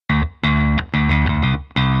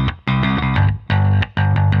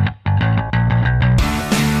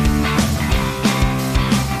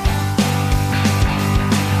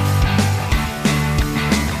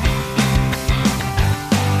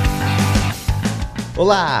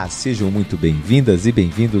Olá, sejam muito bem-vindas e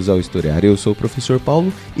bem-vindos ao Historiar. Eu sou o professor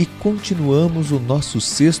Paulo e continuamos o nosso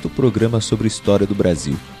 6º programa sobre história do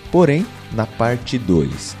Brasil, porém na parte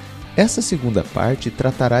 2. Essa segunda parte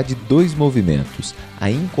tratará de 2 movimentos, a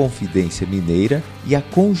Inconfidência Mineira e a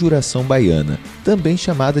Conjuração Baiana, também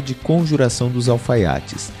chamada de Conjuração dos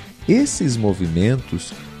Alfaiates. Esses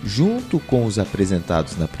movimentos, junto com os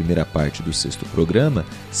apresentados na primeira parte do 6º programa,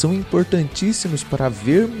 são importantíssimos para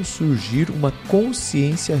vermos surgir uma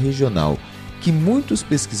consciência regional, que muitos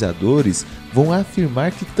pesquisadores vão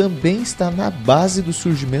afirmar que também está na base do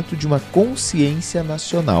surgimento de uma consciência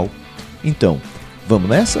nacional. Então, vamos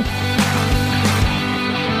nessa?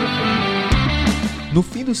 No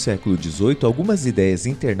fim do século XVIII, algumas ideias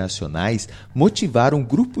internacionais motivaram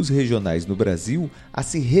grupos regionais no Brasil a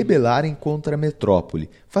se rebelarem contra a metrópole.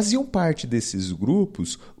 Faziam parte desses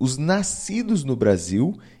grupos os nascidos no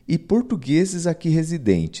Brasil e portugueses aqui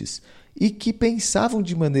residentes, e que pensavam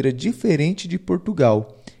de maneira diferente de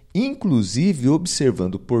Portugal, inclusive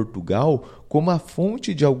observando Portugal como a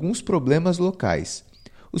fonte de alguns problemas locais.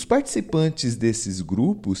 Os participantes desses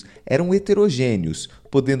grupos eram heterogêneos,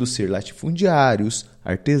 podendo ser latifundiários,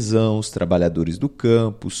 artesãos, trabalhadores do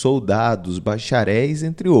campo, soldados, bacharéis,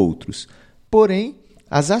 entre outros. Porém,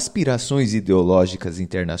 as aspirações ideológicas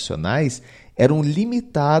internacionais eram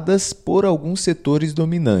limitadas por alguns setores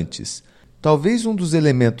dominantes. Talvez um dos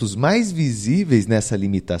elementos mais visíveis nessa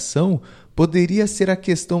limitação poderia ser a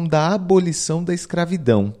questão da abolição da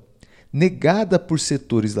escravidão, negada por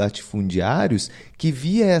setores latifundiários que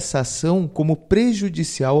via essa ação como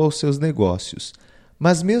prejudicial aos seus negócios.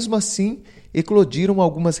 Mas mesmo assim, eclodiram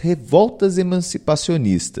algumas revoltas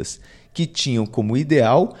emancipacionistas, que tinham como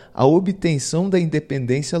ideal a obtenção da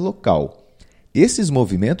independência local. Esses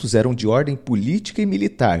movimentos eram de ordem política e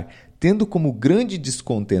militar, tendo como grande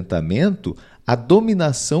descontentamento a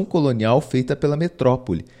dominação colonial feita pela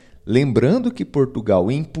metrópole. Lembrando que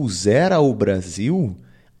Portugal impusera ao Brasil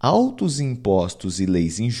altos impostos e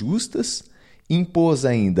leis injustas, impôs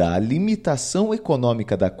ainda a limitação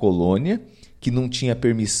econômica da colônia, que não tinha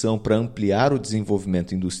permissão para ampliar o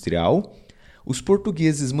desenvolvimento industrial. Os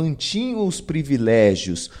portugueses mantinham os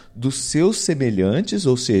privilégios dos seus semelhantes,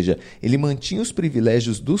 ou seja, ele mantinha os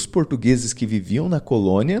privilégios dos portugueses que viviam na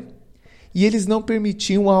colônia, e eles não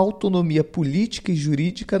permitiam a autonomia política e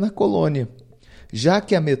jurídica na colônia, já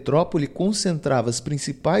que a metrópole concentrava as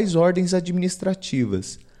principais ordens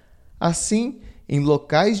administrativas. Assim, em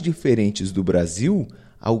locais diferentes do Brasil,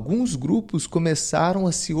 alguns grupos começaram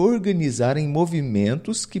a se organizar em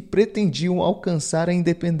movimentos que pretendiam alcançar a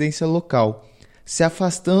independência local, se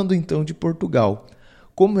afastando então de Portugal,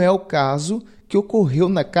 como é o caso que ocorreu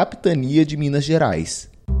na capitania de Minas Gerais.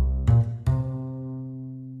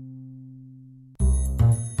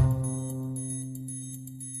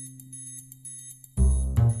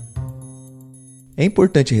 É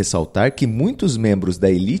importante ressaltar que muitos membros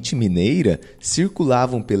da elite mineira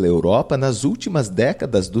circulavam pela Europa nas últimas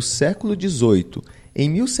décadas do século XVIII. Em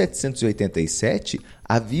 1787,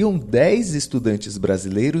 haviam 10 estudantes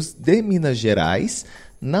brasileiros de Minas Gerais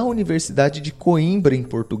na Universidade de Coimbra, em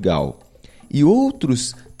Portugal. E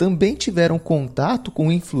outros também tiveram contato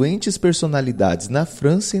com influentes personalidades na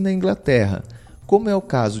França e na Inglaterra, como é o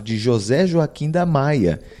caso de José Joaquim da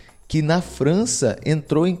Maia, que na França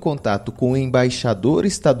entrou em contato com um embaixador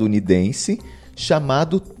estadunidense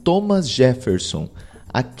chamado Thomas Jefferson,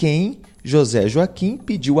 a quem José Joaquim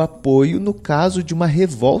pediu apoio no caso de uma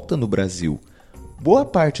revolta no Brasil. Boa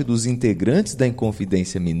parte dos integrantes da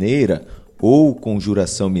Inconfidência Mineira, ou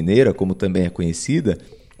Conjuração Mineira, como também é conhecida,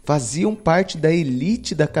 faziam parte da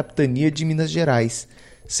elite da capitania de Minas Gerais,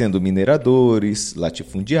 sendo mineradores,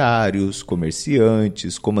 latifundiários,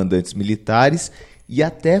 comerciantes, comandantes militares e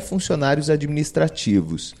até funcionários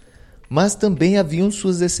administrativos. Mas também haviam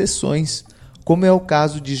suas exceções, como é o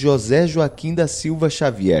caso de José Joaquim da Silva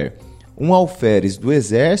Xavier, um alferes do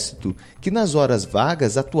Exército que nas horas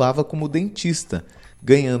vagas atuava como dentista,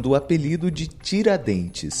 ganhando o apelido de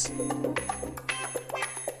Tiradentes.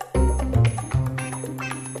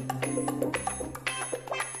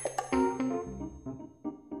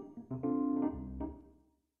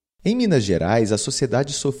 Em Minas Gerais, a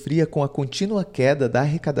sociedade sofria com a contínua queda da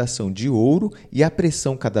arrecadação de ouro e a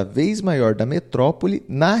pressão cada vez maior da metrópole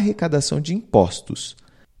na arrecadação de impostos.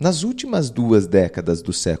 Nas últimas 2 décadas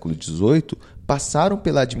do século XVIII, passaram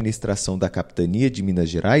pela administração da capitania de Minas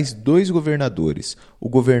Gerais 2 governadores, o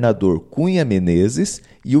governador Cunha Menezes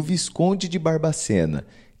e o Visconde de Barbacena,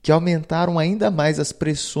 que aumentaram ainda mais as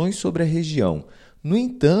pressões sobre a região. No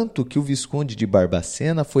entanto, que o Visconde de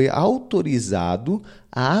Barbacena foi autorizado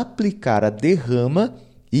a aplicar a derrama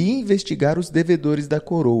e investigar os devedores da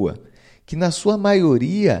coroa, que na sua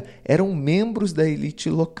maioria eram membros da elite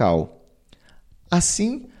local.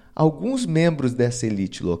 Assim, alguns membros dessa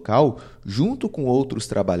elite local, junto com outros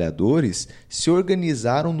trabalhadores, se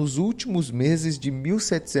organizaram nos últimos meses de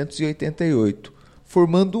 1788,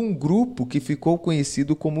 formando um grupo que ficou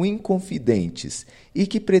conhecido como Inconfidentes e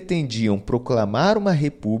que pretendiam proclamar uma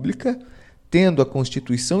república, tendo a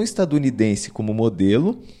Constituição estadunidense como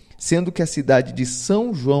modelo, sendo que a cidade de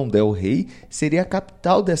São João del Rei seria a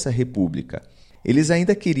capital dessa república. Eles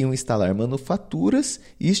ainda queriam instalar manufaturas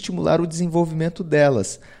e estimular o desenvolvimento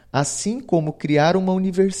delas, assim como criar uma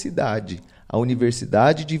universidade, a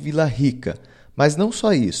Universidade de Vila Rica. Mas não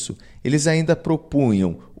só isso, eles ainda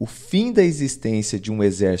propunham o fim da existência de um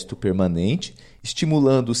exército permanente,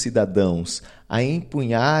 estimulando os cidadãos a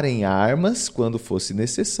empunharem armas quando fosse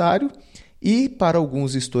necessário, e, para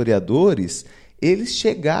alguns historiadores, eles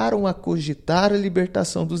chegaram a cogitar a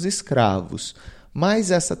libertação dos escravos.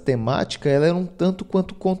 Mas essa temática ela era um tanto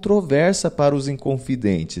quanto controversa para os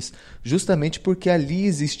inconfidentes, justamente porque ali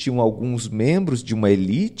existiam alguns membros de uma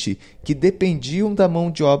elite que dependiam da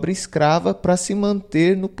mão de obra escrava para se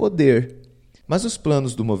manter no poder. Mas os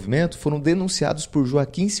planos do movimento foram denunciados por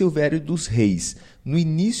Joaquim Silvério dos Reis, no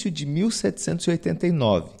início de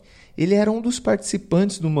 1789. Ele era um dos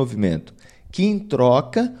participantes do movimento, que em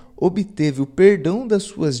troca obteve o perdão das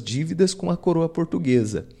suas dívidas com a coroa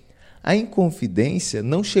portuguesa. A Inconfidência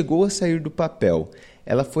não chegou a sair do papel.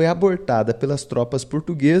 Ela foi abortada pelas tropas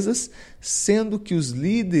portuguesas, sendo que os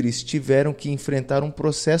líderes tiveram que enfrentar um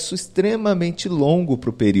processo extremamente longo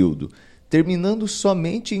para o período, terminando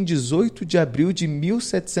somente em 18 de abril de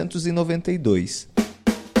 1792.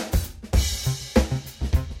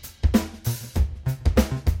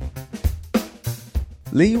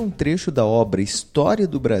 Leia um trecho da obra História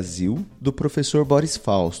do Brasil, do professor Boris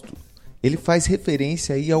Fausto. Ele faz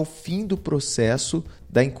referência aí ao fim do processo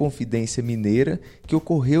da Inconfidência Mineira que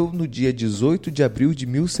ocorreu no dia 18 de abril de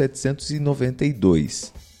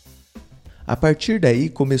 1792. A partir daí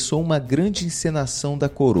começou uma grande encenação da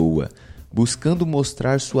coroa, buscando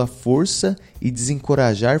mostrar sua força e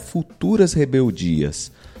desencorajar futuras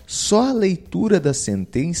rebeldias. Só a leitura da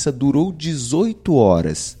sentença durou 18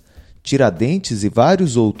 horas. Tiradentes e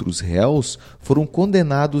vários outros réus foram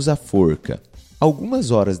condenados à forca. Algumas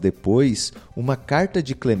horas depois, uma carta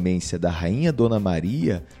de clemência da rainha Dona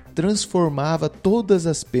Maria transformava todas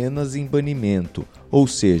as penas em banimento, ou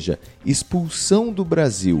seja, expulsão do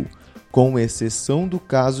Brasil, com exceção do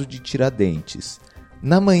caso de Tiradentes.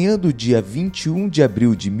 Na manhã do dia 21 de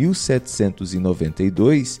abril de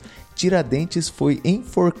 1792, Tiradentes foi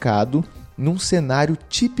enforcado num cenário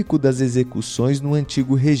típico das execuções no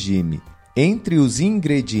antigo regime. Entre os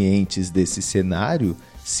ingredientes desse cenário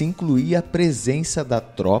se incluía a presença da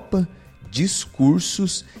tropa,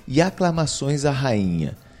 discursos e aclamações à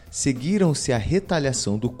rainha. Seguiram-se a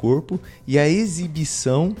retalhação do corpo e a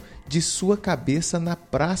exibição de sua cabeça na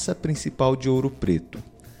praça principal de Ouro Preto.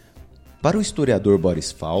 Para o historiador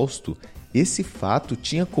Boris Fausto, esse fato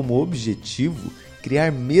tinha como objetivo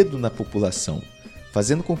criar medo na população,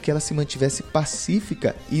 fazendo com que ela se mantivesse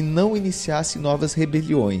pacífica e não iniciasse novas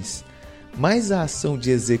rebeliões. Mas a ação de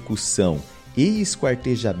execução e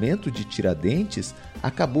esquartejamento de Tiradentes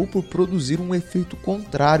acabou por produzir um efeito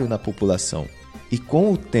contrário na população. E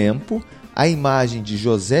com o tempo, a imagem de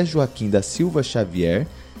José Joaquim da Silva Xavier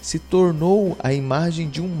se tornou a imagem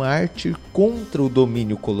de um mártir contra o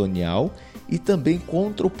domínio colonial e também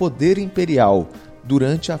contra o poder imperial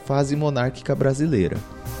durante a fase monárquica brasileira.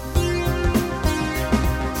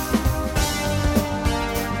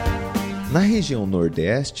 Na região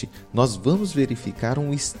Nordeste, nós vamos verificar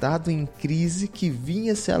um estado em crise que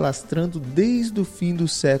vinha se alastrando desde o fim do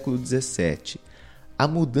século XVII. A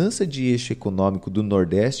mudança de eixo econômico do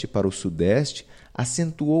Nordeste para o Sudeste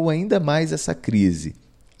acentuou ainda mais essa crise.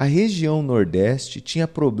 A região Nordeste tinha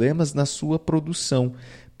problemas na sua produção,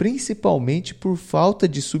 principalmente por falta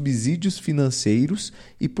de subsídios financeiros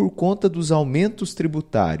e por conta dos aumentos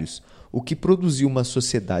tributários, o que produziu uma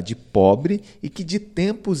sociedade pobre e que de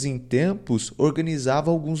tempos em tempos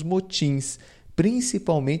organizava alguns motins,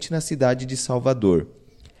 principalmente na cidade de Salvador.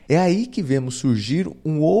 É aí que vemos surgir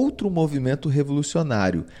um outro movimento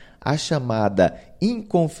revolucionário, a chamada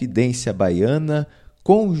Inconfidência Baiana,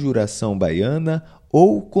 Conjuração Baiana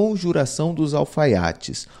ou Conjuração dos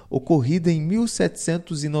Alfaiates, ocorrida em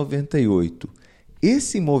 1798.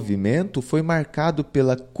 Esse movimento foi marcado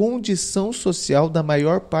pela condição social da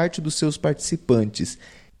maior parte dos seus participantes,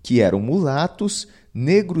 que eram mulatos,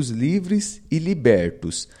 negros livres e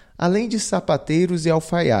libertos, além de sapateiros e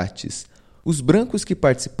alfaiates. Os brancos que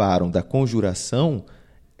participaram da conjuração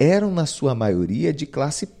eram, na sua maioria, de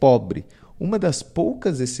classe pobre, Uma das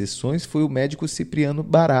poucas exceções foi o médico Cipriano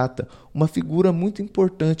Barata, uma figura muito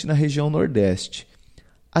importante na região Nordeste.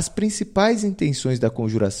 As principais intenções da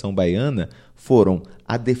Conjuração Baiana foram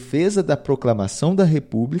a defesa da proclamação da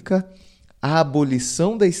República, a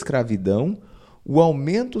abolição da escravidão, o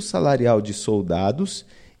aumento salarial de soldados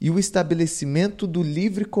e o estabelecimento do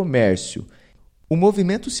livre comércio. O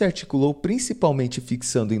movimento se articulou principalmente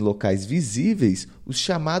fixando em locais visíveis os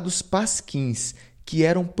chamados pasquins, que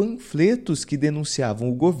eram panfletos que denunciavam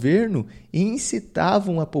o governo e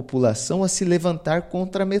incitavam a população a se levantar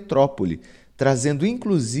contra a metrópole, trazendo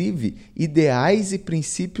inclusive ideais e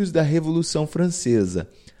princípios da Revolução Francesa.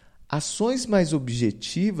 Ações mais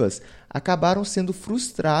objetivas acabaram sendo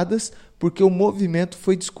frustradas porque o movimento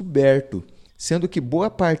foi descoberto, sendo que boa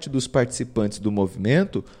parte dos participantes do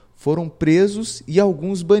movimento foram presos e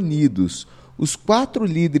alguns banidos. Os 4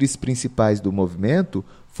 líderes principais do movimento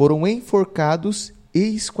foram enforcados e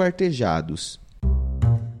esquartejados.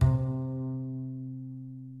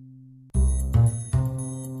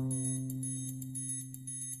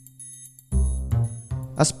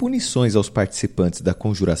 As punições aos participantes da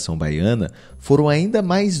Conjuração Baiana foram ainda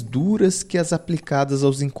mais duras que as aplicadas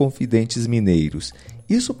aos inconfidentes mineiros.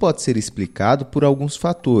 Isso pode ser explicado por alguns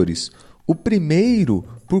fatores. O primeiro,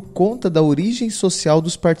 por conta da origem social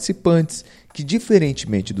dos participantes, que,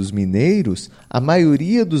 diferentemente dos mineiros, a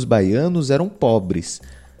maioria dos baianos eram pobres.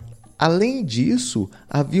 Além disso,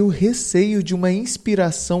 havia o receio de uma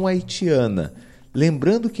inspiração haitiana.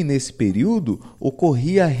 Lembrando que nesse período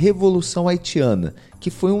ocorria a Revolução Haitiana, que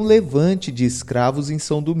foi um levante de escravos em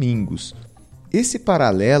São Domingos. Esse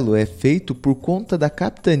paralelo é feito por conta da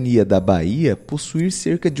capitania da Bahia possuir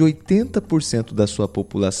cerca de 80% da sua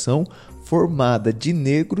população formada de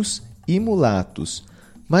negros e mulatos.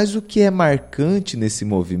 Mas o que é marcante nesse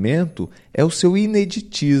movimento é o seu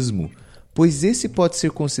ineditismo, pois esse pode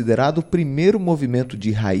ser considerado o primeiro movimento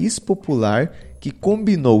de raiz popular que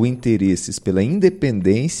combinou interesses pela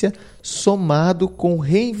independência somado com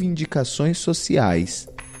reivindicações sociais.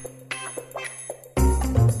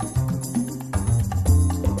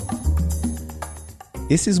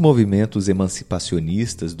 Esses movimentos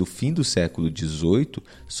emancipacionistas do fim do século XVIII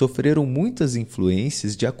sofreram muitas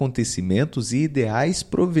influências de acontecimentos e ideais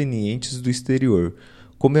provenientes do exterior,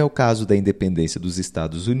 como é o caso da independência dos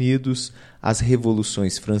Estados Unidos, as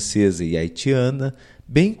revoluções francesa e haitiana,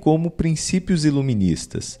 bem como princípios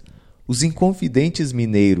iluministas. Os inconfidentes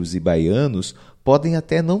mineiros e baianos podem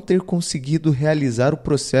até não ter conseguido realizar o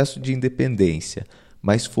processo de independência,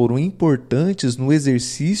 mas foram importantes no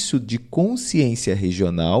exercício de consciência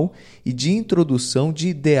regional e de introdução de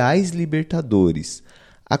ideais libertadores.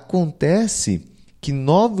 Acontece que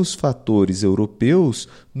novos fatores europeus,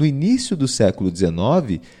 no início do século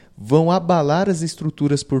XIX, vão abalar as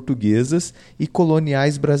estruturas portuguesas e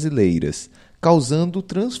coloniais brasileiras, causando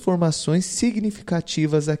transformações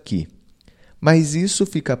significativas aqui. Mas isso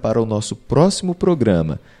fica para o nosso próximo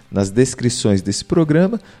programa. Nas descrições desse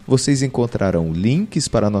programa, vocês encontrarão links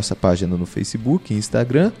para a nossa página no Facebook e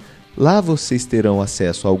Instagram. Lá vocês terão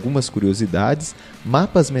acesso a algumas curiosidades,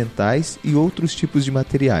 mapas mentais e outros tipos de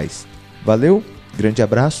materiais. Valeu, grande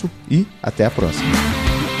abraço e até a próxima!